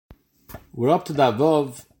We're up to the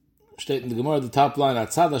Vav, state in the Gemara, the top line,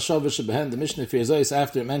 Atzad HaShavah shebehen, the Mishnah Fir Zois,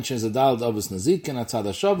 after it mentions the Daled Avos Nazik, and Atzad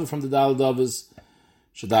HaShavah from the Daled Avos,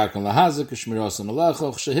 Shadarkan Lahazik, Shmirosan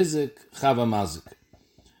Alechoch, Shehizik, Chava Mazik.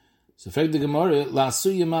 So, fact the Gemara,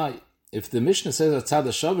 Lasu Yemai. If the Mishnah says Atzad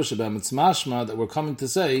HaShavah shebehen, it's mashma that we're coming to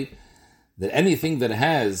say that anything that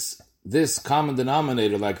has this common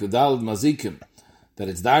denominator, like the Daled Mazikim, that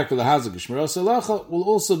it's Darka Lahazik, Shmirosan Alechoch, will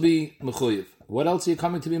also be Mechuyev. What else are you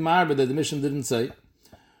coming to be married that the Mishnah didn't say?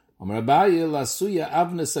 Amar Abaye lasuya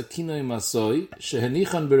avne sakinoi masoi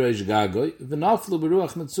shehenichan bereish gagoy v'naflu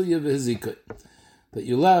beruach mitzuya v'hezikoi. That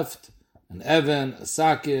you left an even, a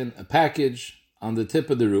sakin, a package on the tip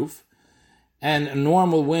of the roof, and a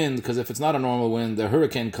normal wind, because if it's not a normal wind, the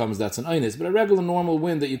hurricane comes, that's an oinus, but a regular normal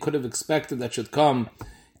wind that you could have expected that should come,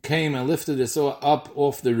 came and lifted it so up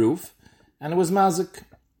off the roof, and it was mazik.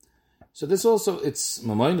 So this also, it's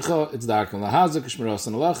mamoincha, it's darkan lahazik,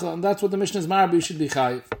 shmirosan alecha, and that's what the Mishnah is marbi should be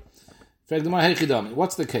chayiv.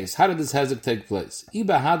 What's the case? How did this hezek take place?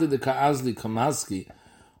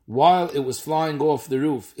 While it was flying off the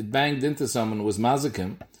roof, it banged into someone who was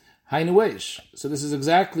mazikim. Hainu eish. So this is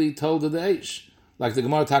exactly told to the eish, like the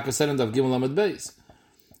Gemara Taka said in Daf Gimel Amud Beis.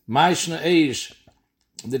 Ma'ishna eish,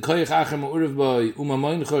 the koyach acher ma'urev boy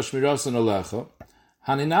umamoincha shmirosan alecha.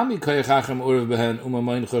 Haninami koyach acher ma'urev behen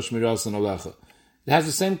umamoincha shmirosan alecha. It has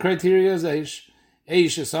the same criteria as eish.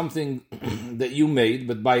 Eish is something that you made,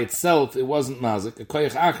 but by itself it wasn't mazik. A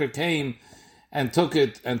koyach acher came and took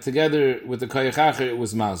it, and together with the koyach acher it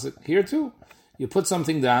was mazik. Here too, you put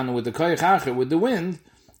something down, and with the koyach acher, with the wind,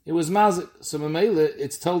 it was mazik. So memela,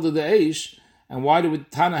 it's told to the eish, and why do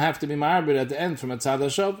Tana have to be marbid at the end from a tzad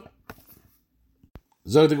hashav?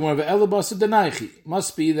 Zog the Gemara ve'elabasa denaichi.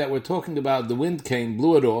 Must be that we're talking about the wind came,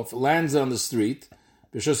 blew it off, lands on the street,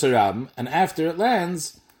 b'shus harabim, and after it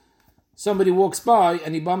lands, somebody walks by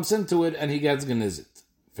and he bumps into it and he gets genizit.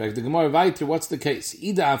 In fact, the Gemara Vayter, what's the case?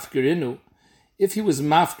 Ida afkerinu, if he was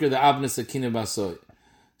mafker the abnes akina basoy,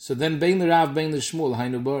 so then bein the Rav, bein the Shmuel,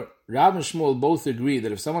 hainu bar. Rav and Shmuel both agree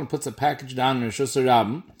that if someone puts a package down in Rishus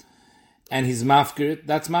Harabim and he's mafker it,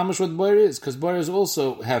 that's mamash what bar is, because bar is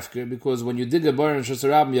also hefker, because when you dig a bar in Rishus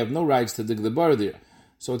Harabim, you have no rights to dig the bar there.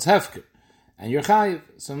 So it's hefker. And you're chayiv.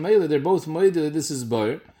 So mele, they're both moide that this is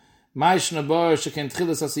bar. Ma'ishna bar sheken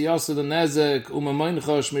tchilas asiyasa l'nezek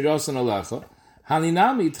u'mamoincha shmirasan alecha.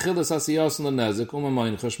 Haninami tchilas asiyasa l'nezek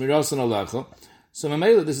u'mamoincha shmirasan alecha. So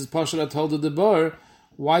Mamela, this is Pasha told the bar,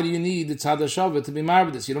 why do you need the tzad hashavah to be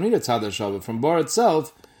married this? You don't need a tzad hashavah. From bar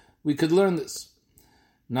itself, we could learn this.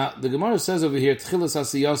 Now, the Gemara says over here, tchilas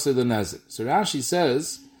asiyasa l'nezek. So Rashi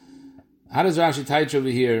says, how does Rashi teach over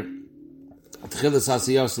here, tchilas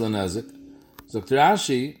asiyasa l'nezek? So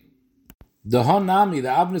Rashi, the honami, the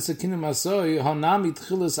abnes akinim asoi, honami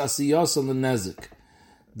tchilas asiyos on the nezik.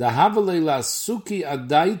 The havale la suki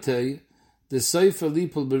adaite, the seifa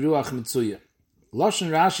lipul beruach mitzuya. Loshen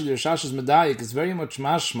Rashi, the Rashash's medayik, is very much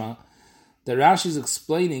mashma that Rashi is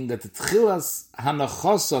explaining that the tchilas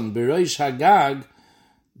hanachoson beroish hagag,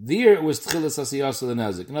 there it was tchilas asiyos on the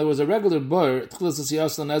nezik. In other words, a regular bar, tchilas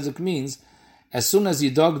asiyos on the nezik means, as soon as you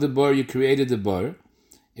dug the bar, you created the bar,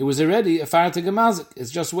 it was already a fartig mazik.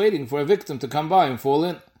 It's just waiting for a victim to come by and fall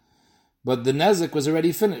in. But the nezik was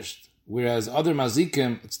already finished. Whereas other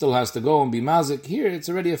mazikim, it still has to go and be mazik. Here, it's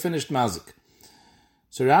already a finished mazik.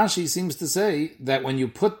 So Rashi seems to say that when you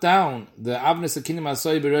put down the avnes akinim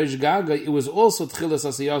asoi bereish gaga, it was also tchilas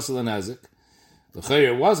asiyos l'nezik. The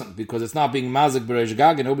chayr wasn't, because it's not being mazik bereish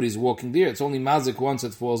gaga. Nobody's walking there. It's only mazik once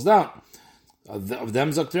it falls down. Of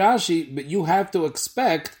them zok Rashi, but you have to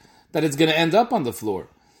expect that it's going to end up on the floor,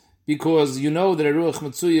 because you know that a ruach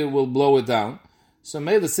mitzuya will blow it down. So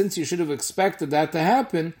maybe since you should have expected that to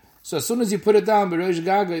happen, so as soon as you put it down, bereish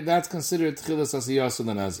gaga, that's considered tchilas asiyos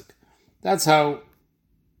l'nezik. That's how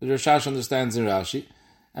the Rashash understands in Rashi.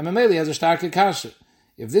 And Mameli has a starke kasha.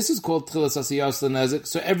 If this is called tchilas asiyos l'nezik,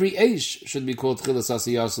 so every eish should be called tchilas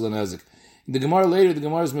asiyos l'nezik. In the Gemara later, the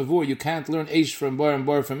Gemara is mavur, you can't learn eish from bar and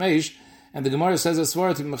bar from eish, and the Gemara says as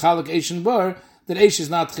far to mechalek eish and bar, that eish is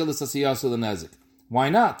not tchilas asiyos l'nezik. Why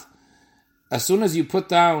not? As soon as you put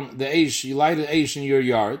down the eish, you light an eish in your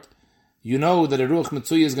yard, you know that a ruach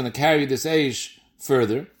mitzuya is going to carry this eish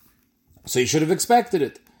further, so you should have expected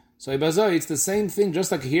it. So it's the same thing,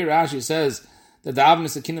 just like here Rashi says that the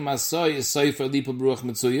avnes akinim asoi is soifer lipul beruach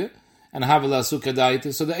mitzuya, and havel asuk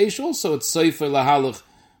adaita, so the eish also, it's soifer lahalach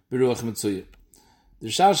beruach mitzuya. The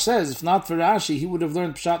Shash says, if not for Rashi, he would have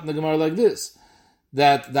learned pshat in the Gemara like this,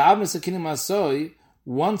 that the avnes akinim asoi,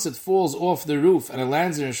 once it falls off the roof and it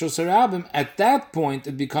lands in Rishus Harabim, at that point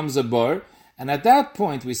it becomes a bar, and at that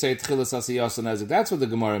point we say tchilas asiyos nezik. That's what the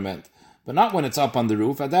Gemara meant. but not when it's up on the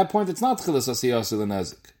roof. At that point, it's not Chilas Asiyasa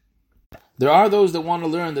L'Nezik. There are those that want to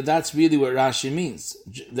learn that that's really what Rashi means.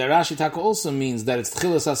 The Rashi Taka also means that it's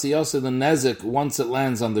Chilas Asiyasa L'Nezik once it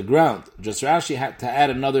lands on the ground. Just Rashi had to add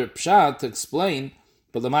another pshat to explain,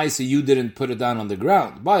 but L'maisa, you didn't put it down on the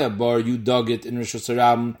ground. By a bar, you dug it in Rosh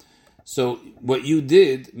Hashanah. So what you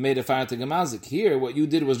did made a fire to a mazik. Here, what you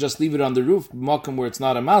did was just leave it on the roof, makom where it's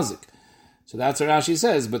not a mazik. So that's what Rashi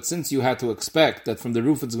says. But since you had to expect that from the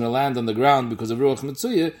roof it's going to land on the ground because of Ruach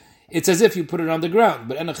Mitzuya, it's as if you put it on the ground.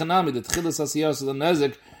 But enachanami, the tchilas asiyas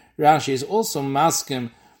nezik, Rashi is also maskim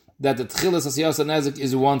that the tchilas asiyas nezik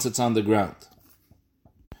is once it's on the ground.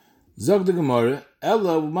 Zog the Gemara,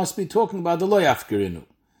 Ella must be talking about the loy afkerinu.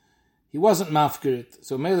 He wasn't mafkerit,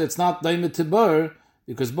 so maybe it's not daimet tibur,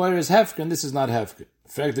 because boyer is hefker, and this is not hefker.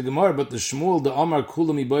 Frag the Gemara, but the Shmuel, the Omar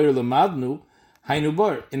kulami boyer lemadnu, hainu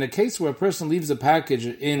boyer. In a case where a person leaves a package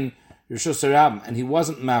in Rosh Hashanah and he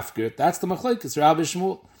wasn't mafkerit, that's the machlekes Rabbi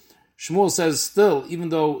Shmuel. Shmuel says still, even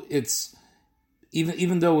though it's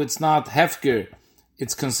not hefker,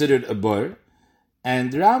 it's considered a boyer.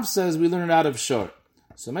 And Rav says we learn it out of shor.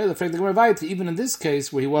 So maybe the fact that even in this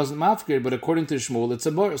case where he wasn't mafkir, but according to Shmuel, it's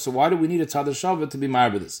a bor. So why do we need a tzad shava to be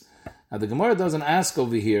marvelous? Now the Gemara doesn't ask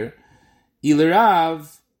over here,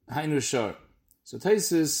 ilirav hainu shor. So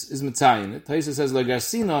Taisus is mitzayin it. Taisus says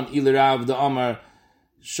lagarsinon ilirav the amar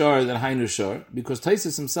shor than hainu shor, because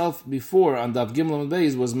Taisus himself before on Daf Gimel and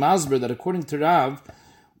Beis was masber that according to Rav,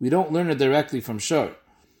 we don't learn it directly from shor.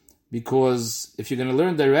 Because if you're going to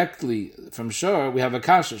learn directly from shor, we have a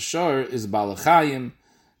kasha. Shor is balachayim.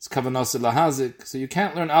 It's kavanas lahazik, so you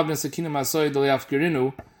can't learn avnei sakina masoy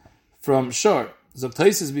d'leafkirinu from shor. Zok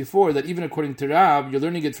says before that even according to Rav, you're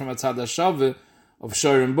learning it from a tzad hashava of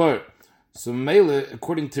shor and bor. So mele,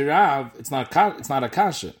 according to Rav, it's not a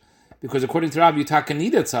kasha, because according to Rav, you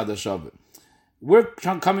need a tzad hashava. We're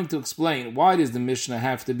coming to explain why does the Mishnah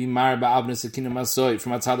have to be mar ba'avnei sakina masoy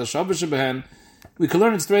from a tzad hashava shebehen. We can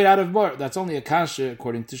learn it straight out of bor. That's only a kasha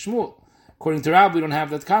according to Shmuel. According to Rab, we don't have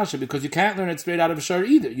that kasha because you can't learn it straight out of shor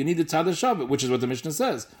either. You need the tzad hashava, which is what the Mishnah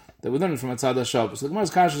says, that we learn it from a tzad hashava. So the Gemara's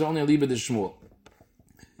kasha is only a liba de Shmuel.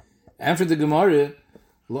 And for the Gemara,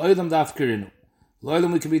 lo'olam dafkerinu.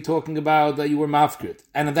 Lo'olam we could be talking about that you were mafkrit.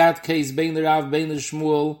 And in that case, bein the Rav, bein the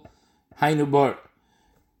Shmuel, hainu bor.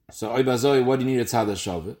 So oy bazoi, what do you need a tzad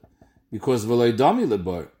hashava? Because v'loy dami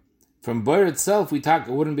lebor. From bor itself, we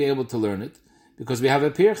wouldn't be able to learn it because we have a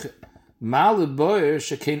pirche. A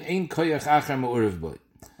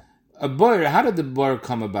boyer, how did the boyer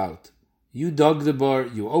come about? You dug the boyer,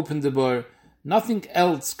 you opened the boyer, nothing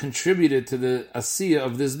else contributed to the asiyah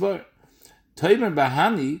of this boyer. The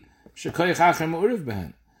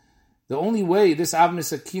only way this avnei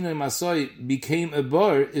sakina masoi became a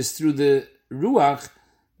boyer is through the ruach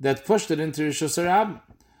that pushed it into Rosh Hashanah.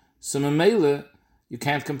 So memele, you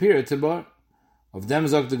can't compare it to boyer. Of them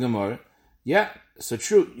zok the Gemara, yeah. So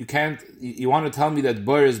true, you want to tell me that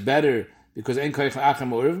bor is better because ein koyach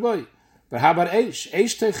achem urev boy. But how about eish?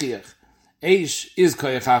 Eish techiach. Eish is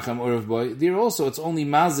koyach achem urev boy. There also, it's only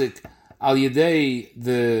mazik al yedei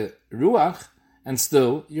the ruach, and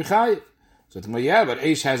still you're chayiv. So it's like, yeah, but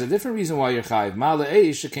eish has a different reason why you're chayiv. Mala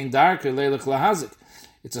eish shekein darker leilach lahazik.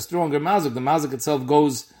 It's a stronger mazik. The mazik itself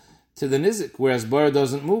goes to the nizik, whereas bor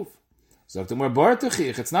doesn't move. So the more bar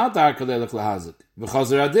techich, it's not darker leilach lahazik.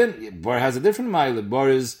 V'chazer adin, bar has a different mile. Bar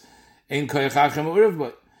is ein koyach achem urev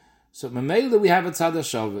boy. So memele we have a tzad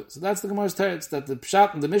hashava. So that's the Gemara's teretz that the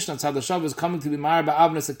pshat and the Mishnah tzad hashava is coming to be mar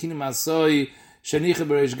ba'avnei sakina masoi shenicha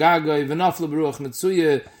b'reish gagoy v'nafla b'ruach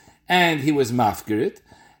mitzuya, and he was mafkirit.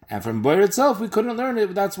 And from bar itself we couldn't learn it.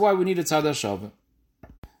 But that's why we need a tzad hashava.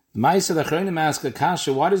 Ma'aseh the Achronim ask a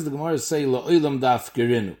kasha. Why does the Gemara say lo'ilam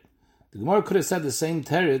dafkirinu? The Gemara could have said the same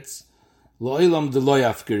teretz. Lo'ilam de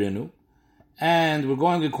loyafkirinu, and we're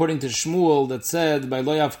going according to Shmuel that said by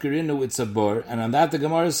loyafkirinu it's a bor, and on that the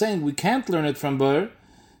Gemara is saying we can't learn it from bor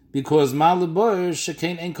because mal bor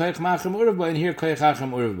shekein ein koyach machem urev boy, and here koyach achem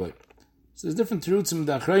urev boy. So there's different roots in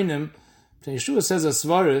the Achronim. Yeshua says a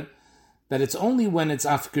svara that it's only when it's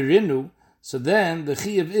afkirinu, so then the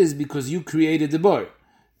chiyuv is because you created the bor.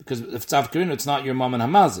 Because if it's afkirinu, it's not your mom and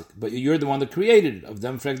hamazik, but you're the one that created it. Of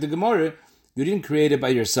them, frag the Gemara. You didn't create it by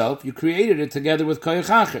yourself. You created it together with koyach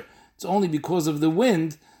acher. It's only because of the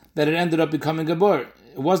wind that it ended up becoming a bor.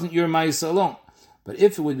 It wasn't your ma'isa alone. But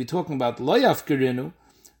if it would be talking about loyafkerinu,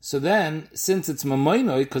 so then, since it's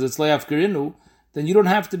mamoinoi, because it's loyafkerinu, then you don't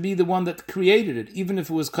have to be the one that created it. Even if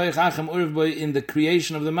it was koyach achem urev boy in the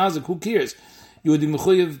creation of the mazik, who cares? You would be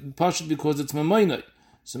mechuyev pashut because it's mamoinoi.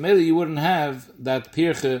 So maybe you wouldn't have that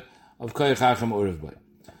pirche of koyach achem urev boy.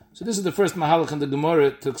 So this is the first mahalach in the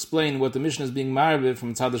Gemara to explain what the Mishnah is being marbe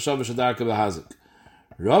from tzad hashavah shadarka b'hazik.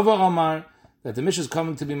 Rava Omar, that the Mishnah is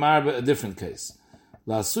coming to be marbe a different case.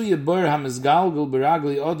 La'asuye bor hamizgalgul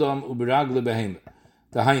beragli odom uberagli behema.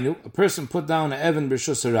 Dahainu, a person put down an even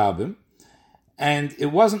b'rshus harabim, and it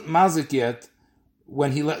wasn't mazik yet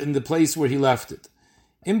when in the place where he left it.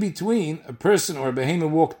 In between, a person or a behema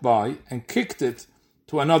walked by and kicked it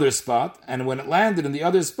to another spot, and when it landed in the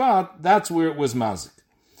other spot, that's where it was mazik.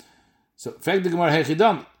 So, if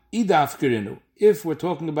we're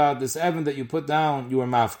talking about this even that you put down, you are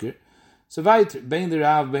mafkir. So, weiter, bein the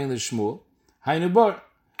Rav, bein the Shmuel, hainu bar.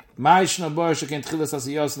 Ma'ishna bar sheken tchilas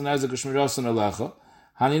asiyos l'nezek u'shmirasan alecha.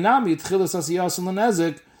 Haninami tchilas asiyos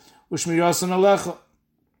l'nezek u'shmirasan alecha.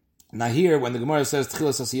 Now here, when the Gemara says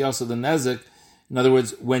tchilas asiyos l'nezek, in other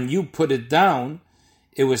words, when you put it down,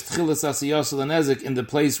 it was tchilas asiyos l'nezek in the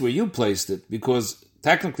place where you placed it, because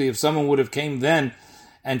technically, if someone would have came then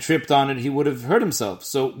and tripped on it, he would have hurt himself.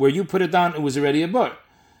 So where you put it down, it was already a bar.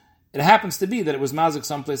 It happens to be that it was mazik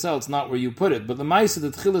someplace else, not where you put it. But the ma'isa,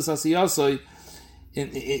 the tchilas asiyosoi,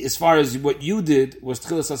 as far as what you did, was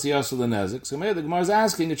tchilas asiyosoi l'nezik. So the Gemara is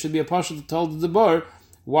asking, it should be a pasha to tell the bar,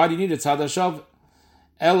 why do you need a tzad hashav?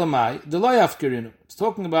 Elamai, the lo yafkirinu. It's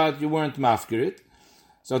talking about you weren't mafkirit.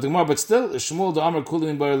 So the Gemara, but still, Shmuel the Amar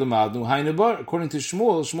kulim bar l'madnu, hainu bar. According to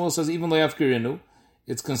Shmuel says even lo yafkirinu,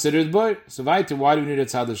 it's considered boy. So weiter, why do we need a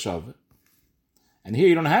tzad hashavah? And here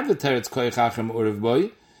you don't have the teretz koyach achem urev boy,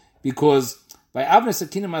 because by avnes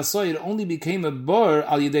akinim asoy it only became a bar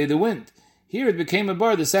al yidei the wind. Here it became a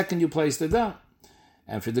bar the second you placed it down.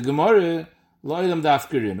 And for the Gemara, lo ilam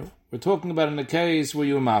dafkirinu. We're talking about in a case where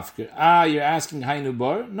you were mafkir. You're asking hainu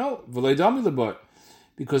bar? No, v'lo idami le bar,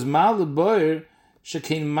 because mal le bar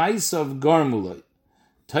shekein ma'asav garmulay.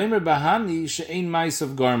 Tomer bahani she'ein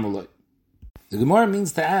ma'asav garmulay. The Gemara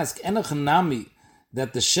means to ask, enach nami,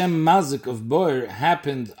 that the shem mazik of bor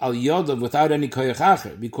happened al yodav without any koyach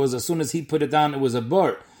acher, because as soon as he put it down, it was a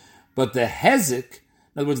bor. But the hezik,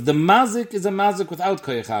 in other words, the mazik is a mazik without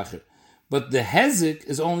koyach acher. But the hezik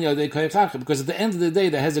is only al koyach acher, because at the end of the day,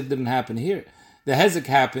 the hezik didn't happen here. The hezik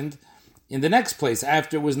happened in the next place,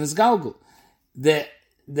 after it was nisgalgul. The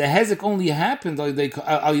hezik only happened al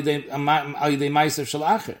yidei ma'asav shel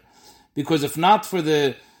acher. Because if not for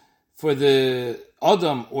the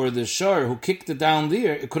Adam or the Shar who kicked it down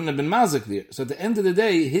there, it couldn't have been mazik there. So at the end of the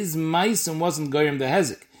day, his ma'asim wasn't goyim the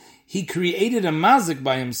hezik. He created a mazik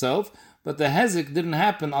by himself, but the hezik didn't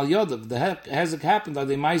happen al yodav. The hezik happened al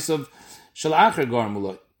the ma'asav shel acher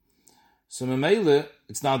garmulot. So memele,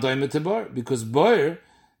 it's not doimet to bar, because bar,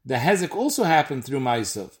 the hezik also happened through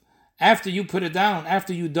ma'asav. After you put it down,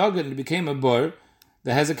 after you dug it and it became a bar,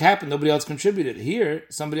 the hezik happened. Nobody else contributed. Here,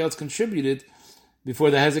 somebody else contributed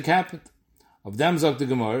before the hezik happened. Of them zok the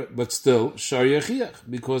Gemara, but still shar yechiach,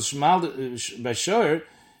 because shmal by shar,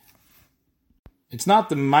 it's not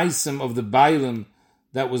the maisim of the bailim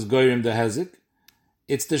that was goyim the hezik,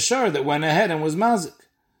 it's the shar that went ahead and was mazik.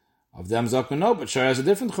 Of them zok no, but shar has a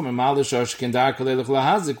different chumah. Mal the shar sheken dar kalelech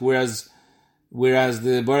lahazik, whereas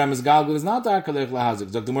the bar hamizgalgul is not dar kalelech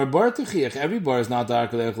lahazik. Zok the more bar techiach, every bar is not dar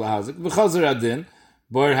kalelech lahazik. V'chazer adin,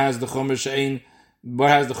 bar has the chumah she'ein, bar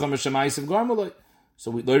has the chumah shemaisav garmaloi. So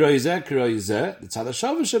we lo roizeh kiroizeh, the tzad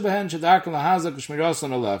hashavah shebehen shedarkan lahazak v'shmirasan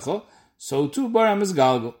alecha. So too bar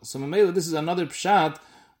hamizgalgul. So memela, this is another pshat.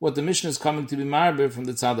 What the Mishnah is coming to be marber from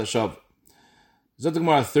the tzad hashavah. Zot the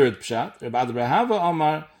Gemara, a third pshat. Rabbi Abrahava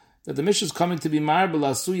Omar, that the Mishnah is coming to be marber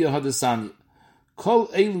lasuya hadesanya. Kol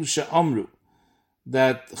elu she'amru,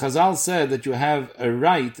 that Chazal said that you have a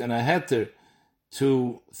right and a heter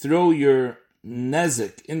to throw your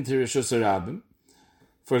nezek into Rishus Harabim.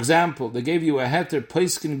 For example, they gave you a heter,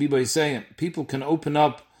 poiskin bibayseim. People can open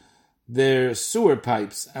up their sewer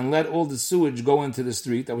pipes and let all the sewage go into the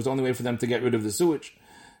street. That was the only way for them to get rid of the sewage.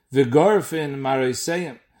 V'garfin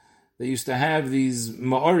marayseim. They used to have these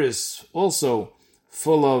ma'oris also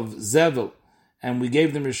full of zevel, and we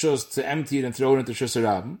gave them rishos to empty it and throw it into Rishus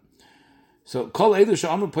Harabim. So, kol edu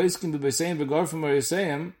she'amru poiskin bibayseim v'garfin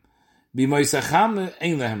marayseim b'moisacham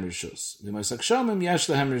ein lehem rishos. B'moisachshamim yesh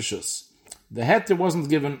lehem rishos. The heter wasn't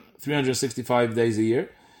given 365 days a year.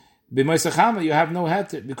 B'moisachama, you have no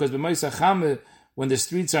heter, because b'moisachama, when the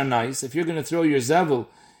streets are nice, if you're going to throw your zevel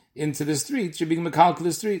into the streets, you're being mekalkel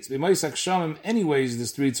the streets. B'moisachshamim, anyways, the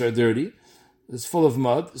streets are dirty. It's full of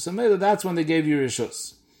mud. So maybe that's when they gave you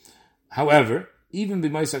rishos. However, even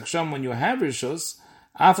b'moisachsham, when you have rishos,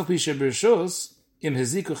 afal pisha b'rishos, im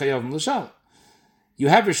heziku chayav l'shal. You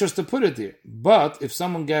have rishos to put it there. But if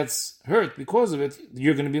someone gets hurt because of it,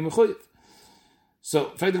 you're going to be mechuyev.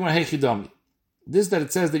 So, this that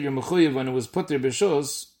it says that you're mechuyev when it was put there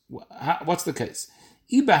b'shos, what's the case?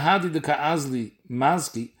 Ibahadi de ka'azli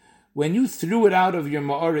mazki, when you threw it out of your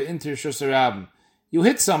ma'ora into your shusarabim, you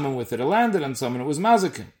hit someone with it, it landed on someone, it was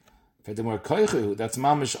mazikim. That's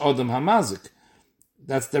mamish odom hamazik.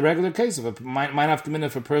 That's the regular case of a might have come in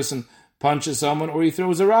if a person punches someone or he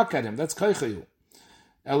throws a rock at him. That's koichayu.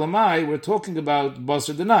 Elamai, we're talking about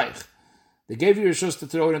basar denaich. They gave you your shus to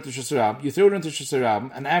throw it into shusarab. You threw it into shusarab,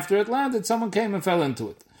 and after it landed, someone came and fell into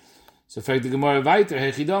it. So fragt the Gemara weiter,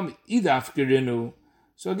 hechidam idaf gerinu.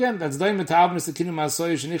 So again, that's daim metabnis the kinu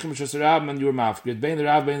masoy shenichim shusarab and you were mafgrid. Bein the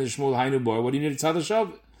Rav, bein the Shmuel, hainu bar. What do you need to tzad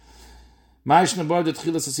hashav? Ma'ishna bar de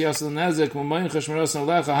tchilas asiyas al-nezek, m'moyin chashmeras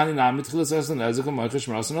al-lecha, haninam, tchilas asiyas al-nezek, m'moyin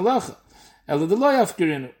chashmeras al-lecha. Ela de lo yaf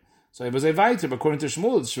gerinu. So it was a weiter, but according to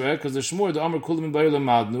Shmuel, it's shver, because the Shmuel, the Amr kulim bayr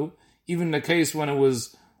lemadnu, even in the case when it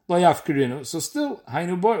was lo yaf gerinu, so still,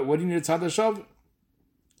 hainu bar, what do you need to tzad hashav?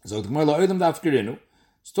 So the Gemara lo oidam daf gerinu,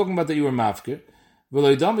 it's talking about that you were mafkir.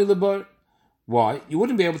 V'lo yidami lebar. Why? You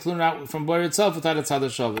wouldn't be able to learn out from bar itself without a tzad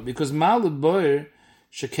hashavah, because mal lebar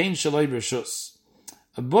shekain shaloi rishus.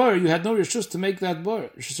 A bar, you had no rishus to make that bar.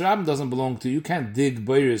 Rishus Rabim doesn't belong to you. You can't dig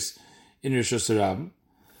bars in Rishus Rabim.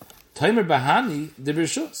 Taimer bahani the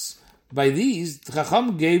rishus. By these, the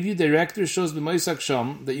Chacham gave you direct rishus b'moisak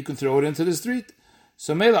sham that you can throw it into the street.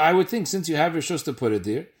 So Mela, I would think since you have rishus to put it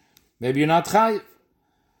there, maybe you're not chayiv.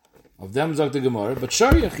 Of them zok the Gemara, but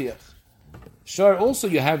shar yachiach. Shar also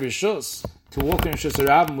you have rishus to walk in Rishus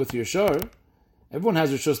Rabim with your shar. Everyone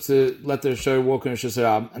has rishus to let their shar walk in Rishus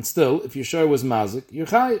Rabim, and still, if your shar was mazik, you're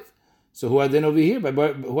chayiv. So who had then over here by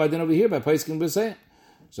Paiskin B'Sein?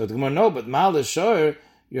 So the Gemara, no, but mal the shar,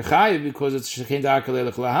 you're chayiv because it's shekein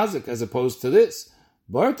da'akalelech lahazik, as opposed to this.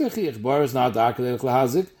 Bar techich, bar is not da'akalelech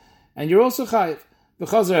lahazik, and you're also chayiv.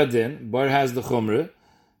 B'chazer adin, bar has the chumrah,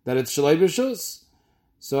 that it's shalai b'shus.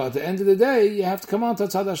 So at the end of the day, you have to come on to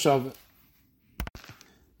tzad hashavah.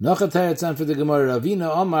 Noch a teretzan for the Gemara, Ravina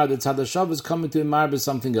Omar, the tzad hashavah is coming to Imar by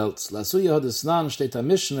something else. Lasuya hodesnan steht a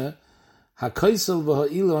Mishnah, ha-koisel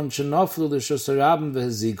v'ha'ilon shenoflu l'shosarabim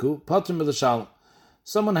v'heziku, patrim v'lashalom.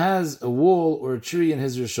 Someone has a wall or a tree in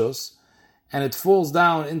his rishos, and it falls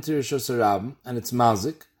down into rishosarabim, and it's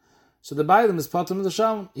mazik. So the bailam is patrim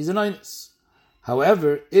v'lashalom. He's an oinus.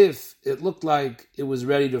 However, if it looked like it was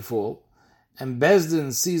ready to fall, and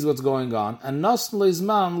Bezdin sees what's going on, and Nosn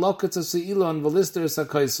Leizman Loketz Seilon Velister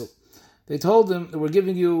Sakaisel. They told him that we're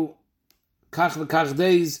giving you kach v'kach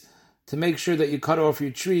days to make sure that you cut off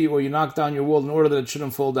your tree or you knock down your wall in order that it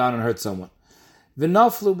shouldn't fall down and hurt someone.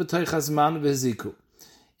 V'naflu b'toich hazman v'ziku.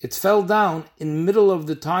 It fell down in the middle of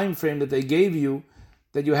the time frame that they gave you,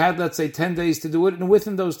 that you had, let's say, 10 days to do it, and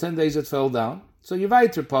within those 10 days it fell down. So you're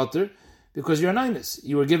weiter potter, because you're an einus.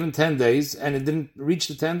 You were given 10 days, and it didn't reach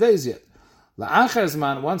the 10 days yet.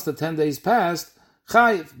 La'achazman, once the 10 days passed,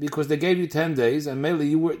 chayiv, because they gave you 10 days, and mainly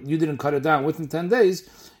you didn't cut it down within 10 days,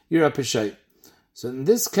 you're a peshay. So in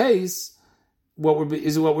this case, what we're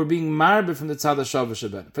being marbe from the tzad hashavah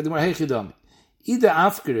sheben. For the Gemara hechidami, ida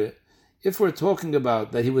afkere, if we're talking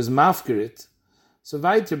about that he was mafkerit, so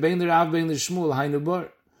weiter bein the Rav bein the Shmuel hainu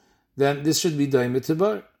bar, then this should be daimit to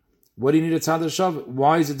bar. What do you need a tzad hashavah?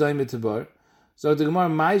 Why is it daimit to bar? So the Gemara,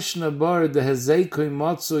 Maishna bar the hezeikoi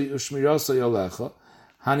matzui ushmirasoi alecha,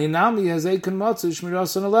 haninami hezeikon matzui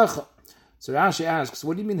ushmirasoi alecha. So Rashi asks,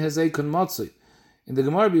 what do you mean hezeikon matzui? In the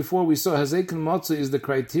Gemara before we saw hezeikon matzui is the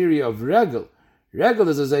criteria of regel. Regel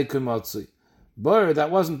is hezeikon matzui. Bar, that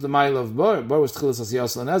wasn't the mile of bar. Bar was tchilas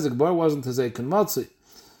asiyas l'nezik. Bar wasn't hezeikon matzui.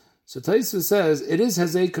 So Taisa says, it is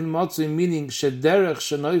hezeikon matzui, meaning shederech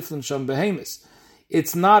shenoiflin sham behemis.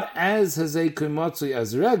 It's not as hezeikon matzui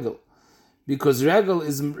as regel. Because regel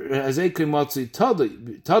is hezeikon matzui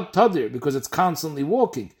tadir, because it's constantly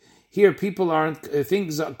walking. Here, people aren't,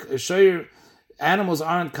 animals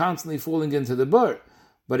aren't constantly falling into the bar.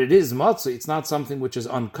 But it is matzui, it's not something which is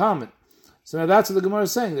uncommon. So now that's what the Gemara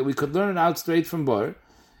is saying, that we could learn it out straight from bar.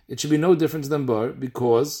 It should be no difference than bar,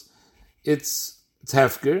 because it's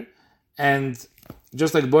hefker, and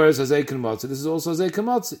just like bar is hezeikon matzui, this is also hezeikon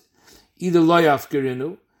matzui. Either lo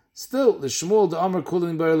yafkerinu, still, the Shmuel, the Amr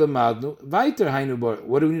Kulin Bar Lemadnu, weiter Hainu Bar.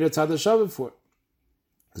 What do we need a tzad hashavah for?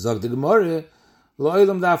 Zog the Gemara, Lo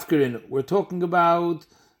Olam Dafkerin. We're talking about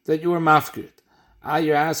that you were mafkirit.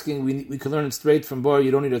 You're asking, we can learn it straight from Bar,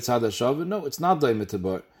 you don't need a tzad hashavah? No, it's not daimit to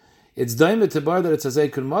Bar. It's daimit to Bar that it's a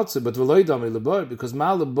zeikun matzah, but v'loi dami lebar, because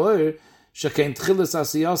ma lebar, shekein tchilas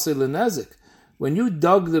asiyase lenezik. When you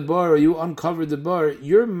dug the bar or you uncovered the bar,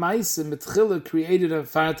 your ma'aseh mitchila created a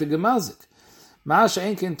farta gemazik. When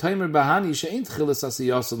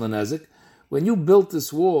you built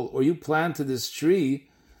this wall or you planted this tree,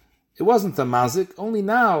 it wasn't a mazik. Only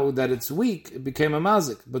now that it's weak, it became a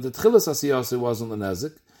mazik. But the tchilas asiyasa wasn't a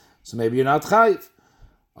nezik. So maybe you're not chayiv.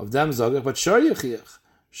 of them zogach, but shor yechiach.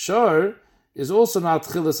 Shor is also not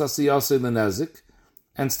chilas asiyase lenezik,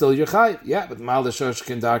 and still you're chayiv. Yeah, but mal the shor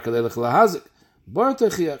shkin darka lelech lahazik. Bar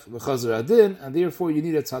techiach v'chazer adin, and therefore you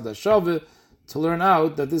need a tzad hashava to learn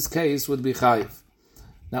out that this case would be chayiv.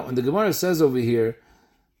 Now, when the Gemara says over here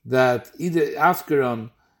that either afkaron,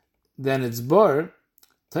 then it's bar,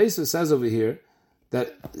 Taisa says over here that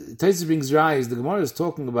Taisa brings rise. The Gemara is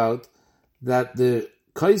talking about that the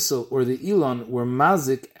kaisel or the elon were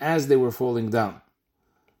mazik as they were falling down,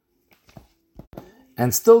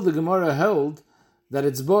 and still the Gemara held that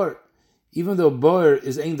it's bar, even though bar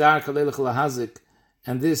is ein dar kalelech lahazik,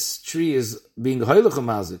 and this tree is being hoylech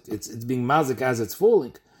mazik. It's being mazik as it's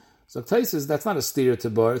falling. So Taisa says that's not a steer to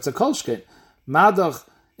bar; it's a kolshken madach.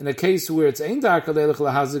 In a case where it's ein dar kalelech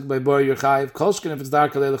lahazik by bar yerchayiv, kolshken if it's dar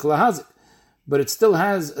kalelech lahazik. But it still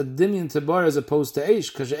has a dimion to bar as opposed to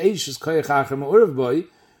eish, because eish is koyach acher ma'urav boy,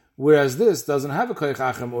 whereas this doesn't have a koyach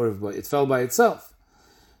acher ma'urav boy. It fell by itself.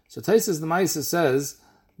 So Taisus the Maisa says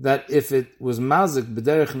that if it was mazik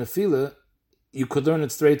b'derech nefila, you could learn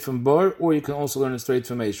it straight from bar, or you can also learn it straight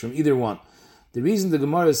from eish, from either one. The reason the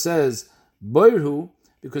Gemara says boirhu,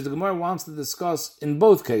 because the Gemara wants to discuss in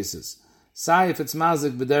both cases. Say if it's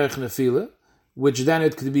mazik b'derech nefila, which then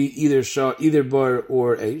it could be either bar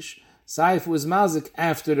or eish. Say if it was mazik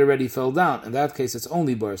after it already fell down. In that case, it's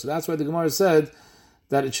only bar. So that's why the Gemara said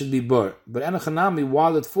that it should be bar. But enochanami,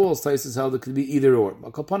 while it falls, Taisus held it could be either or.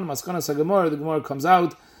 But kapan maskana sagamara, the Gemara comes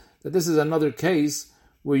out that this is another case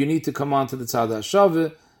where you need to come on to the tzad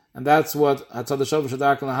hashava, and that's what tzad hashava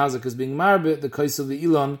shadark lahazik is being marbit, the case of the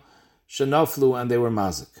ilon shenaflu, and they were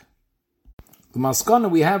mazik. The maskana,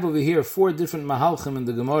 we have over here 4 different mahalchim in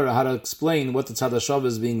the Gemara how to explain what the tzad hashava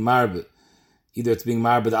is being marbit. Either it's being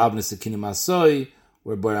marbit avnes sekinim asoi,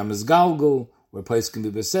 or boram is galgal, or place can be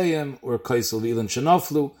besayim, or kaisel v'ilan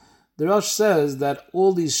shenaflu. The Rosh says that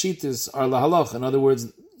all these shitas are lahalach. In other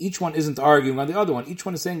words, each one isn't arguing on the other one. Each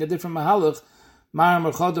one is saying a different mahalach. Mar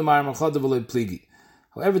marchada v'loy pligi.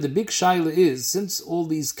 However, the big shaila is, since all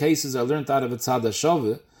these cases are learned out of a tzad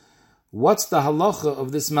hashava, what's the halacha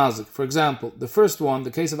of this mazik? For example, the first one,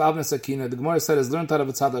 the case of avnes sakina, the Gemara said is learned out of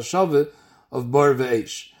a tzad hashava of bar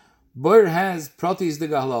ve'esh. Bar has pratis de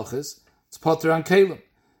halachas, it's potter on kalim.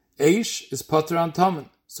 Eish is potter on tomen.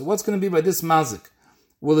 So what's going to be by this mazik?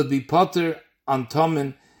 Will it be potter on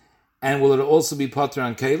tomen, and will it also be potter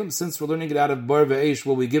on kalim? Since we're learning it out of bar ve'eish,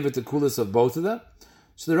 will we give it the kulas of both of them?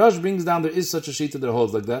 So the Rosh brings down there is such a shita that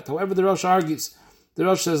holds like that. However, the Rosh argues. The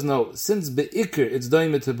Rosh says no. Since be'ikr it's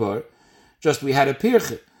doimet to bar, just we had a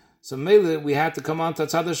pirche. So mele we had to come on to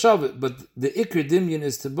tzad hashava, but the ikr dimyan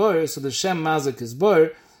is to bar, so the shem mazik is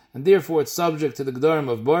bar, and therefore it's subject to the G'darim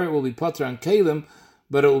of bar. It will be potter on kalim,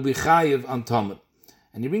 but it will be chayiv on tamid.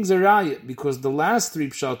 And he brings a raya, because the last 3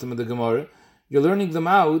 pshatim of the Gemara, you're learning them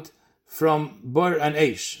out from bar and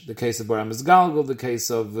eish. The case of bar and galgal, the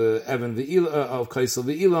case of Evan of kaisel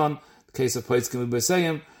v'ilon, the case of poitzkim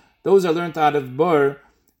v'besayim. Those are learned out of bar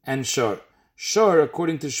and shor. Shor,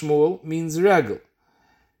 according to Shmuel, means regel.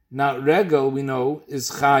 Now regel, we know,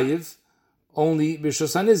 is chayiv only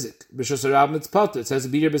b'shos hanizik. B'shos harabim it's potter. It says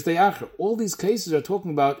b'ir b'stei acher. All these cases are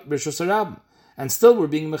talking about b'shos harabim, and still we're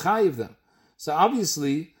being mechayiv them. So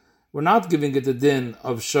obviously we're not giving it the din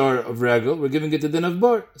of shor of regel. We're giving it the din of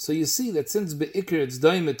bar. So you see that since be'ikr it's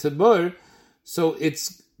doimet to bar, so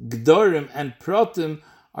it's gdorim and protim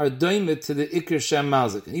are doimet to the ikr shem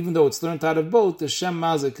mazik. And even though it's learned out of both, the shem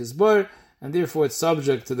mazik is bar, and therefore it's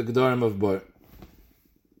subject to the gdorim of bar.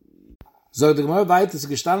 So the Gemara weiter is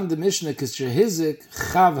gestanden the Mishnah is shehizik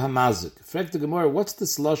chav hamazik. Fragt the Gemara, what's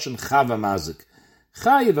this lashon chav hamazik?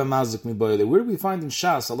 Chayiv hamazik mi boile. Where do we find in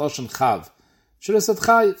Shas a lashon chav? Should have said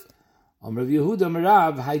chayiv. Rav Yehuda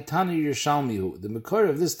Merav haytani Yerushalmihu. The makor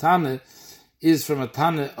of this Tana is from a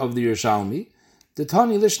Tana of the Yerushalmi. The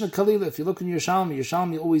Tani lishna kalila. If you look in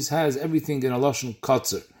Yerushalmi always has everything in a lashon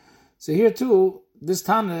kotzer. So here too, this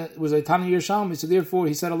Tana was a Tana Yerushalmi, so therefore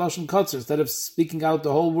he said a lashon kotzer. Instead of speaking out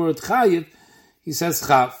the whole word chayiv, he says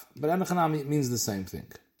chav. But enochanami means the same thing.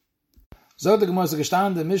 So the Gemara is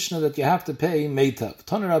gestanden the Mishnah that you have to pay meitav.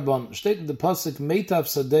 Toner Rabban steht in the pasuk meitav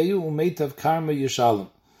sadeyu umeitav karma yishalom.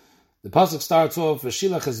 The pasuk starts off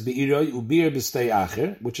v'shilach es beiroi ubir b'stei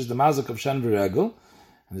acher, which is the mazik of shen v'regel,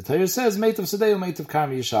 and the Torah says meitav sadeyu umeitav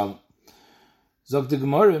karma yishalom. Zog the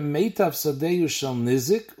Gemara, meitav sadeyu shal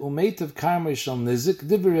nizik, umeitav karma shal nizik,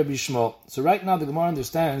 divrei Rabbi Shmuel. So right now the Gemara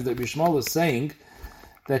understands that Rabbi Shmuel is saying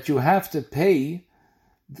that you have to pay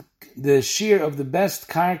the shear of the best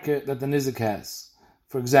karka that the nizik has.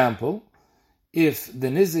 For example, if the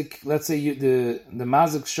nizik, let's say the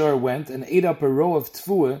mazik shor went and ate up a row of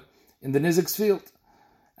tfuah in the nizik's field,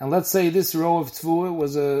 and let's say this row of tefua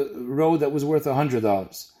was a row that was worth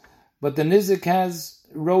 $100, but the nizik has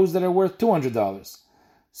rows that are worth $200.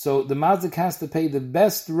 So the mazik has to pay the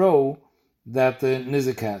best row that the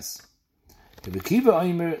nizik has. The Kiva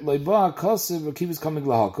Aimer Leiba Kosev, Kiva is coming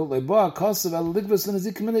lahakol. Leiba Kosev al ligvas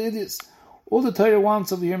l'nizikim and idiots. All the Torah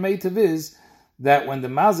wants over here, Meitav, is that when the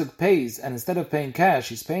mazik pays, and instead of paying cash,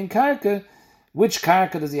 he's paying karka. Which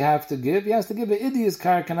karka does he have to give? He has to give an idiot's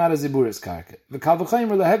karka, not a ziburis karka. The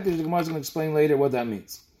Kalvachayim or the Gemara is going to explain later what that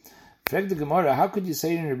means. Frag the Gemara, how could you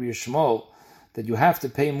say in Rabbi Yishmael that you have to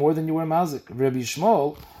pay more than you were mazik? Rabbi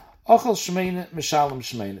Yishmael, Ochel Shmeina, Mishalem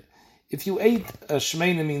Shmeina. If you ate a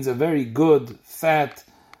shmeina, means a very good, fat,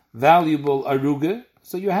 valuable aruga,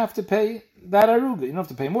 so you have to pay that aruga. You don't have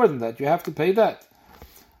to pay more than that. You have to pay that.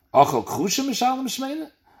 Achal krusha mishalem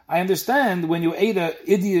shmeina. I understand when you ate a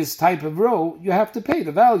idiot's type of roe, you have to pay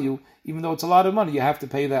the value, even though it's a lot of money. You have to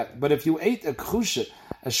pay that. But if you ate a krusha,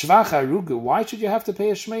 a shvacha aruga, why should you have to pay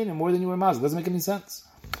a shmeina more than you were mazik? It doesn't make any sense.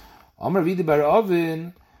 Amar vidi bar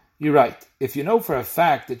Ovin. You're right. If you know for a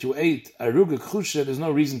fact that you ate aruga krusha, there's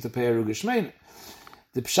no reason to pay aruga shmeina.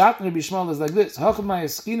 The pshat in Rabbi Yishmael is like this: Hachamay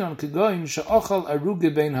eskinon kegoyin she'ochal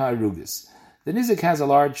aruga bein ha'arugas. The nizik has a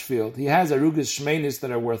large field. He has arugas shmeinis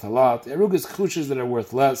that are worth a lot, arugas krushas that are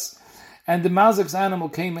worth less, and the mazik's animal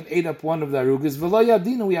came and ate up one of the arugas. V'lo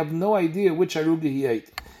yadinu, we have no idea which aruga he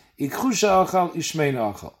ate. Ikrusha achal,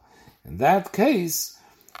 ishmeina achal. In that case,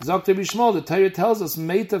 Dr. Bishmol, the Torah tells us,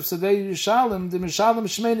 Meit of Sadei Yishalem, the Mishalem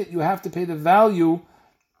Shmeinit, you have to pay the value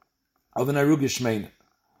of an Aruga Shmeinit. In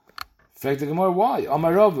fact, the Gemara, why?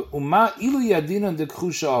 Amarov, Uma ilu yadina de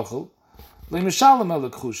Krusha achel, le Mishalem el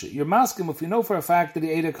Krusha. You're masking, if you know for a fact that he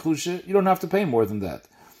ate a Krusha, you don't have to pay more than that.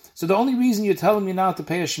 So the only reason you're telling me now to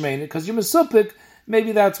pay a Shmeinit, because you're Mesupik,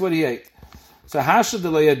 maybe that's what he ate. So Hasha de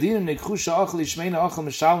le yadina de Krusha achel, Shmeina achel,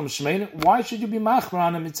 Mishalem Shmeinit, why should you be machmer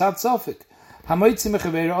on him? It's not Sufik. We have a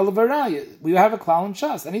klal in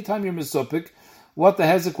Shas. Anytime you're misupik, what the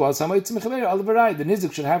hezek was, the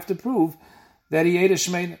nizik should have to prove that he ate a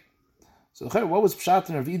shmeina. So what was pshat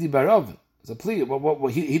in Rav Idi bar Ovin? It's a plea.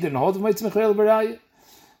 He didn't hold of meitzim mechver baraya.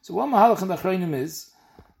 So one mahalach in the achronim is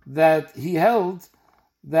that he held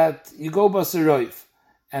that you go bas a roiv,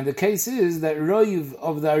 and the case is that roiv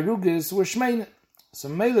of the arugas were shmeina. So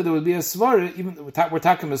mele there would be a svara. Even we're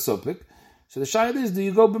talking misupik. So the shayla is, do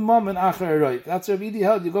you go b'mom and acher aroiv? That's Rav Idi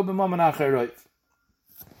held, you go b'mom and acher aroiv.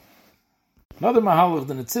 Another mahalach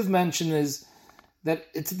the Netziv mentioned is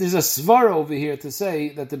that there's a svara over here to say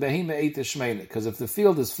that the behemah ate the shmeina, because if the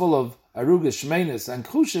field is full of arugas, shmeinis, and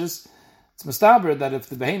krushas, it's mustaber that if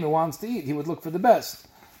the behemah wants to eat, he would look for the best.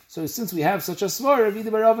 So since we have such a svara, Rav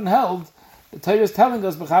Idi bar Ovin held, the Torah is telling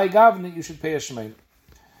us, b'chai gavni, you should pay a shmeina.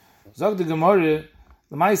 Zog the Gemara,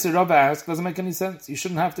 the Meiser Rabba asks, doesn't make any sense. You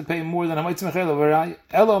shouldn't have to pay more than Hamaytz Mechel over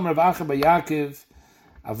Elom Rav Acha Bayakiv.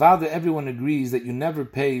 Avada, everyone agrees that you never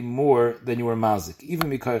pay more than you were mazik, even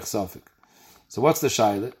Mikoich Sofik. So what's the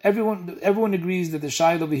shaila? Everyone agrees that the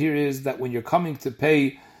shaila over here is that when you're coming to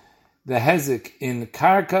pay the hezek in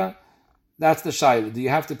karka, that's the shaila. Do you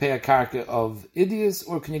have to pay a karka of idios,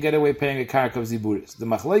 or can you get away paying a karka of ziburis? The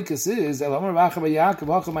machlekes is Elom Rav Acha Bayakiv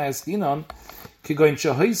Hacha Mayaskinon Kigoin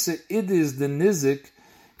Shahoise Idis the nizik.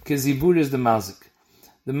 Kizibur is the mazik.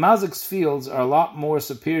 The mazik's fields are a lot more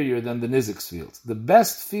superior than the nizik's fields. The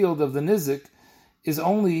best field of the nizik is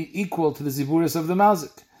only equal to the ziburis of the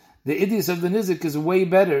mazik. The idis of the nizik is way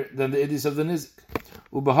better than the idis of the nizik.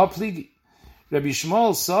 Ubaha pligi. Rabbi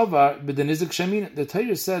Shmuel Savar b'the nizik shamina. The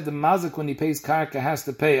Torah said the mazik, when he pays karka, has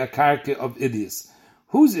to pay a karka of idis.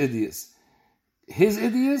 Whose idis? His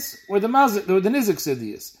idis or the mazik or the nizik's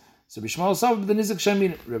idis? So Bishmal Sav the Nizik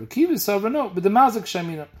Shamina. Rabbi Kiva Sav no, but the Mazik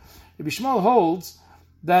Shamina. Rabbi Shmuel holds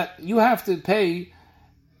that you have to pay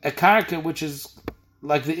a karka which is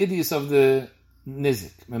like the idios of the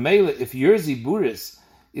Nizik. Memela, if your ziburis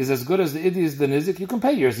is as good as the idios of the Nizik, you can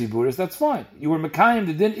pay your ziburis. That's fine. You were Mekayim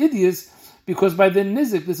the din idios because by the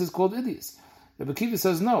Nizik this is called idios. Rabbi Kiva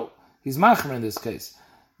says no. He's machmer in this case.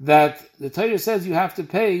 That the Torah says you have to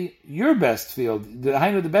pay your best field,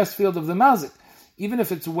 the best field of the Mazik. Even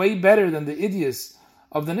if it's way better than the idios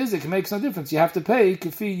of the nizik, it makes no difference. You have to pay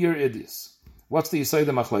kafi your idios. What's the yisay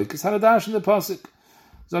the machlokes? Haradash in the pasuk.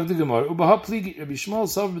 Zog the Gemara. Ubaha pligi. Rabbi Shmuel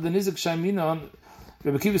saw the nizik shaminon.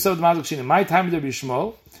 Rabbi Kiva saw the mazik shin. My time with Rabbi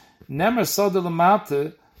Shmuel. Nemer sada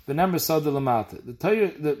lamata. The nemer sada lamata.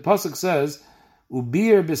 The pasuk says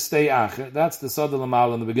ubir b'stei acher. That's the sada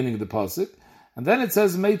lamala in the beginning of the pasuk, and then it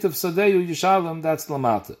says meit of sadeu yishalem. That's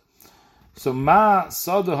lamata. So ma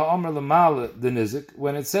sada ha'omer lamala the nizik.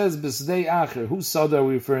 When it says b'sdei acher, whose sada are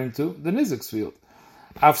we referring to? The nizik's field.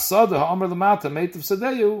 Afsada ha'amar lamata meitav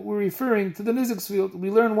sadeyu, we're referring to the nizik's field. We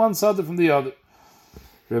learn one sada from the other.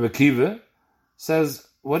 Rebbe Kiva says,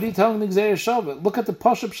 what are you telling me, Gzeir Shavah? Look at the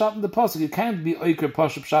Pashup Shat in the Pasuk. You can't be Oiker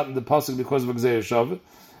Pashup Shat in the Pasuk because of Gzeir Shavah.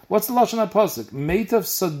 What's the Lashon HaPasuk? Meitav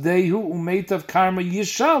Sadehu u'meitav karma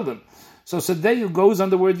yishalem. So Sadehu goes on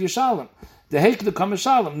the word Yishalem. The Heikda Kam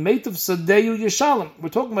Yishalem. Meitav Sadehu Yishalem. We're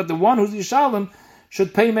talking about the one who's Yishalem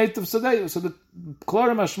should pay Meitav Sadehu. So the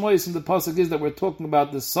Klorim HaShmoyis in the Pasuk is that we're talking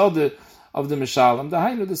about the Sadeh of the Mishalem, the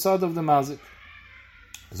Hainu, the Sadeh of the Mazik.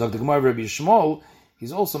 So the Gemara Rabbi Shmuel,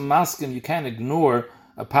 he's also masking, you can't ignore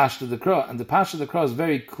a Pashta Dekra. And the Pashta Dekra is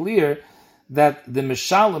very clear that the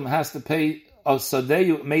Mishalem has to pay a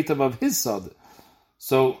Sadeyu Meitav of his Sadeh.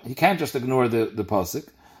 So he can't just ignore the Pasuk.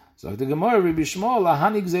 So the Gemara Rabbi Shmuel,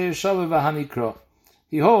 Ahani Gzeir Shavah v'Ahani Kra.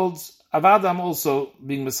 He holds, Avada, I'm also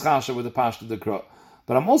being Mischasha with the Pashta Dekra.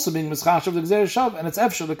 But I'm also being Mischasha with the Gzeir Shavah, and it's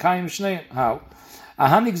Efshah the Kayim Shneim. How?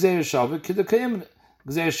 Ahani Gzeir Shavah, Kidakayim.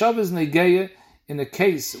 Gzeir Shavah is Negeya in a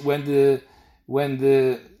case when the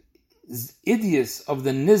idius of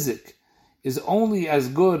the nizik is only as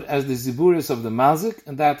good as the ziburis of the mazik.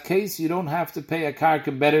 In that case, you don't have to pay a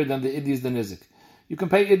karka better than the idius the nizik. You can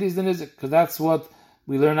pay idius the nizik, because that's what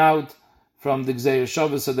we learn out from the Gzeir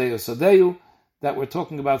Shavah Sadeyu, that we're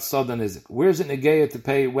talking about Sada nizik. Where's it negeya to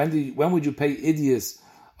pay? When would you pay idius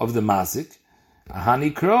of the mazik?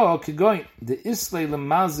 Ahani kro kigoin the islay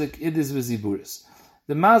mazik idis v'ziburis.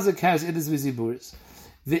 The mazik has idis v'ziburis.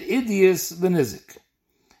 The idius the nizik.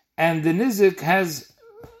 And the nizik has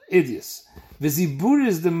idius. V'zibur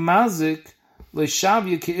is the mazik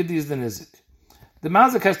le'shavya ki idius the nizik. The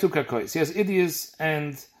mazik has two karkois. He has idius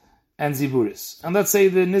and ziburis. And let's say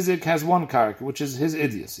the nizik has one kark, which is his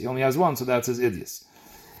idius. He only has one, so that's his idius.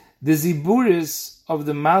 The ziburis of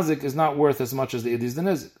the mazik is not worth as much as the idius the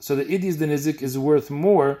nizik. So the idius the nizik is worth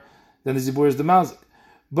more than the ziburis the mazik.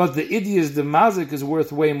 But the idius the mazik is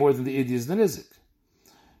worth way more than the idius the nizik.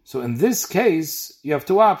 So in this case, you have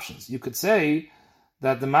two options. You could say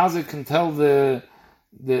that the mazik can tell the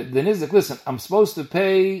nizik, listen, I'm supposed to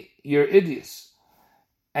pay your idius.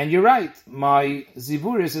 And you're right, my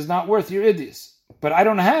ziburis is not worth your idius. But I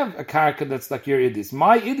don't have a karka that's like your idius.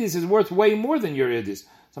 My idius is worth way more than your idius.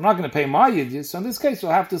 So I'm not going to pay my idius. So in this case,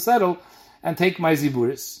 you'll have to settle and take my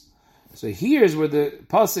ziburis. So here's where the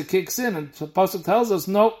pasuk kicks in, and the pasuk tells us,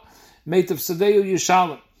 no, meitav sadeyu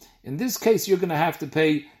yishalem. In this case, you're going to have to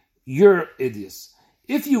pay your idius.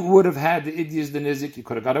 If you would have had the idius the nizik, you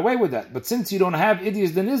could have got away with that. But since you don't have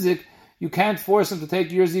idius the nizik, you can't force him to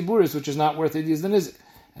take your ziburis, which is not worth idius the nizik.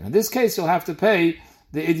 And in this case, you'll have to pay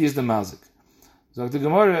the idius the mazik. So the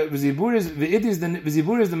Gemara, v'ziburis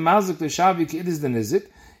the mazik l'shavi ki idius the nizik.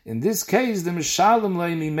 In this case, the mishalem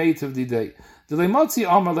leimi meitav didei. The leimotzi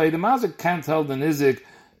amar lei, the mazik can't tell the nizik,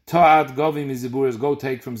 ta'at govi mi ziburis, go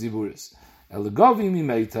take from ziburis. El govi mi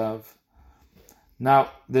meitav.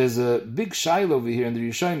 Now, there's a big shail over here in the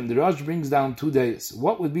Rishonim. The Rosh brings down 2 days.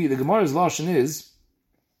 What would be, the Gemara's lashon is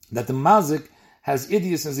that the mazik has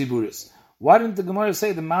idius and ziburis. Why didn't the Gemara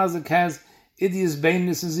say the mazik has idius,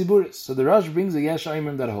 bainis, and ziburis? So the Rosh brings a yesh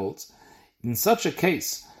aimer that holds. In such a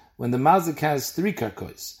case, when the mazik has 3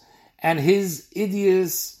 karkois, and his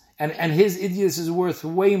idius, and his idius is worth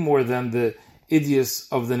way more than the idius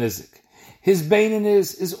of the nizik. His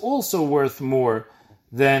bainis is also worth more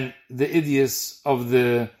than the idius of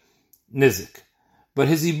the nizik. But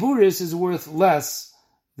his ziburis is worth less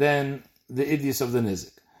than the idius of the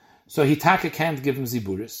nizik. So Hitaka can't give him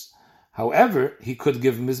ziburis. However, he could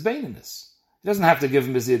give him his baininus. He doesn't have to give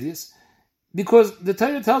him his idius, because the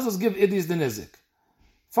Torah tells us give idius the nizik.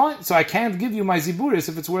 Fine, so I can't give you my ziburis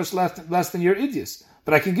if it's worth less than your idius.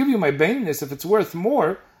 But I can give you my baininus if it's worth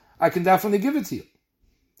more. I can definitely give it to you.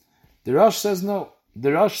 The Rosh says no.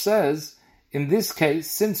 The Rosh says, in this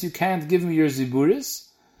case, since you can't give me your ziburis,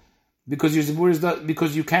 because you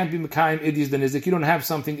can't be Mekayim idius the nizik, you don't have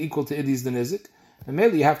something equal to idius the nizik, and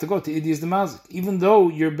mainly you have to go to idius the mazik. Even though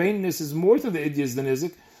your baininus is more than the idius the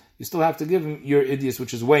nizik, you still have to give him your idius,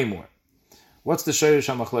 which is way more. What's the shayrish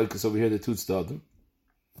hamachloikus over here, the Tutz Dadim?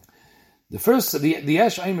 The first, the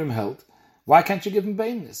Yesh Aimrim held, why can't you give him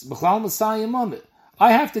baininus? B'chlal Masayim on it.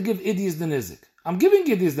 I have to give idius the nizik. I'm giving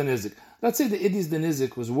idius the nizik. Let's say the idius the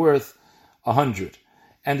nizik was worth 100,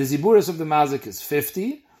 and the ziburis of the mazik is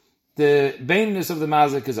 50, the baininus of the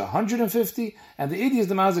mazik is 150, and the idius of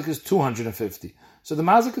the mazik is 250. So the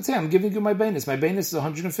mazik could say, I'm giving you my baininus. My baininus is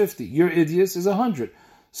 150. Your idius is 100.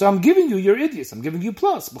 So I'm giving you your idius. I'm giving you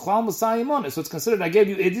plus. B'chlal Masayim on it. So it's considered I gave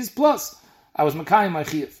you idius plus. I was Makayim my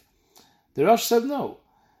chiyuv. The Rosh said no.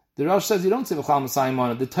 The Rosh says you don't say B'chlal Masayim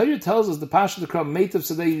on it. The Torah tells us the Pasha Dekra Meitav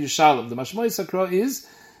Sadei Yishalem. The Mashmoy Sakra is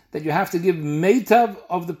that you have to give meitav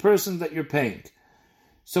of the person that you're paying.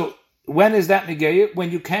 So when is that negayah?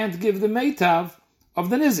 When you can't give the meitav of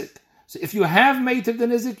the nizik. So if you have meitav the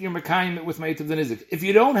nizik, you're mekayim it with meitav the nizik. If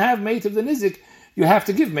you don't have meitav the nizik, you have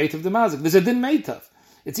to give meitav the mazik. There's a din meitav.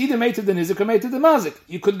 It's either meitav the nizik or meitav the mazik.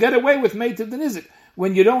 You could get away with meitav the nizik.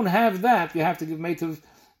 When you don't have that, you have to give meitav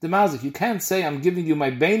the mazik. You can't say, I'm giving you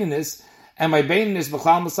my baininess, and my baininess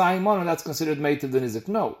b'chal masayim on, and that's considered meitav the nizik.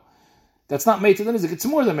 No. That's not meitav the nizik. It's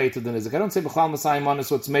more than meitav the nizik. I don't say b'chal masayim on,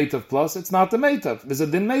 so it's meitav plus. It's not the meitav. There's a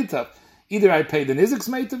din meitav. Either I pay the nizik's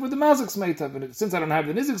meitav or the mazik's meitav. And since I don't have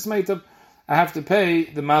the nizik's meitav, I have to pay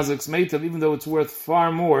the mazik's meitav, even though it's worth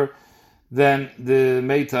far more than the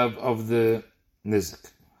meitav of the nizik.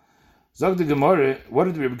 Zog the Gemara, what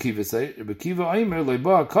did Rebbe Kiva say? Rebbe Kiva Aimer,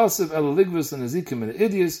 Leiba, Kasev, El Ligvus, and Ezikim, and the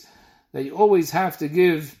Idius, that you always have to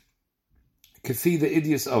give kafi the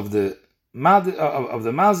Idius of the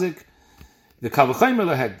mazik, the Kavachaimer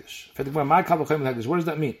lehegdish. My Kavachaimer lehegdish, what does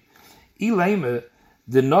that mean? Ilaime,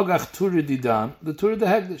 the Nogach Tura Didan, the Tura de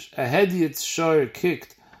Hegdish. A Hediyat Shar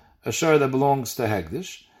kicked a Shar that belongs to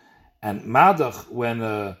Hegdish. And Madach, when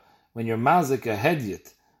you're Mazik a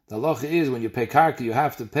Hediyat, the halacha is when you pay Karka, you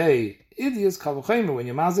have to pay Idias, Kavachemer. When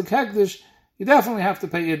you're Mazik Hegdish, you definitely have to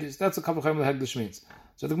pay Idias. That's what Kavachemer Hegdish means.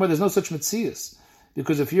 So there's no such Metzias.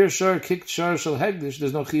 Because if your Shar kicked Shar Shal Hegdish,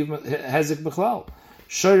 there's no Chiv Hezik Bechlal.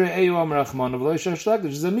 Shar Eyu Am Rachman of Lo Shar Shal Hegdish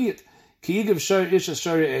is a Miyat. Ki yigav shar ish a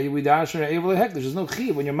shar we dar shar hektish. There's no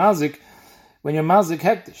chiv when you're mazik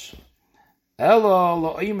hektish. Elo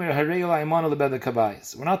lo imer harei la imana lebeda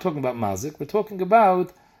kabayis. We're not talking about mazik. We're talking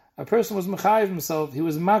about a person was mechayiv himself. He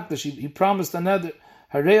was makdash. He promised another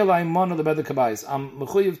harei la imana lebeda kabayis. I'm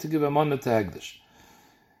mechayiv to give a mana to hektish,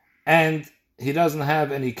 and he doesn't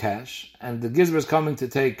have any cash. And the gizber is coming to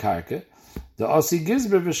take karka. The osi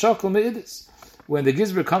gizber v'shakol meidis. When the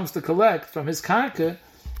gizber comes to collect from his karka,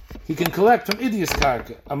 he can collect from Idias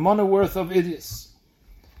karka, a money worth of Idias.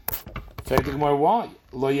 Why?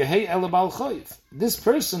 Lo yehei ele bal chayv. This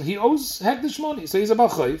person, he owes hektish money, so he's a bal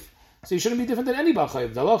chayv. So he shouldn't be different than any bal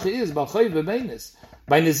chayv. The halacha is bal chayv b'beinis.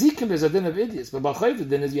 By nezikim, there's a din of Idias, but bal chayv, the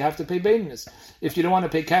din is you have to pay beinis. If you don't want to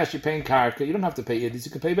pay cash, you're paying karka. You don't have to pay Idias,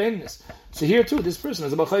 you can pay beinis. So here too, this person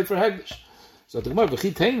is a bal chayv for hektish. So the Gemara,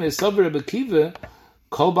 v'chi teime, savar b'kiva,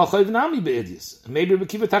 Kol b'chayv nami be'idius. Maybe Rebbe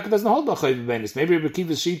Kiva Taka doesn't hold b'chayv b'beinis. Maybe Rebbe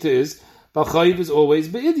Kiva's shita is b'chayv is always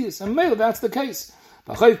be'idius. And maybe that's the case.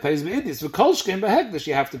 B'chayv pays be'idius. V'kol shkein b'hektish,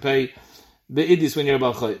 you have to pay be'idius when you're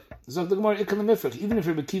b'chayv. So the Gemara ikal mifrach. Even if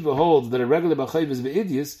Rebbe Kiva holds that a regular b'chayv is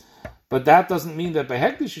be'idius, but that doesn't mean that by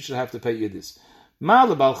hektish you should have to pay idius.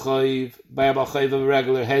 Ma'ala b'chayv, by a b'chayv of a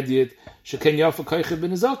regular hediyat, sheken yafa koichev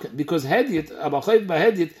b'nizaken. Because hediyat, a b'chayv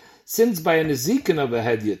b'hediyat, since by a niziken of a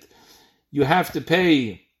hediyat, you have to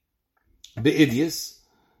pay be'idius.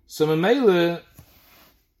 So Memele,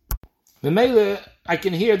 I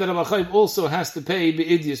can hear that Abba Chayv also has to pay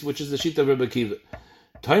be'idius, which is the shita of Rebbe Kiva.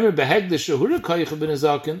 Toimer behegdish shehura koyich ben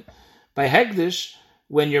azaken. By hegdish,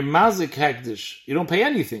 when you're mazik hegdish, you don't pay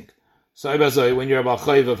anything. So Ibazoi, when you're Abba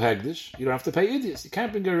Chayv of hegdish, you don't have to pay idius. You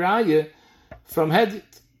can't bring a raya from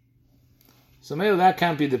hedit. So Memele, that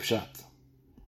can't be the pshat.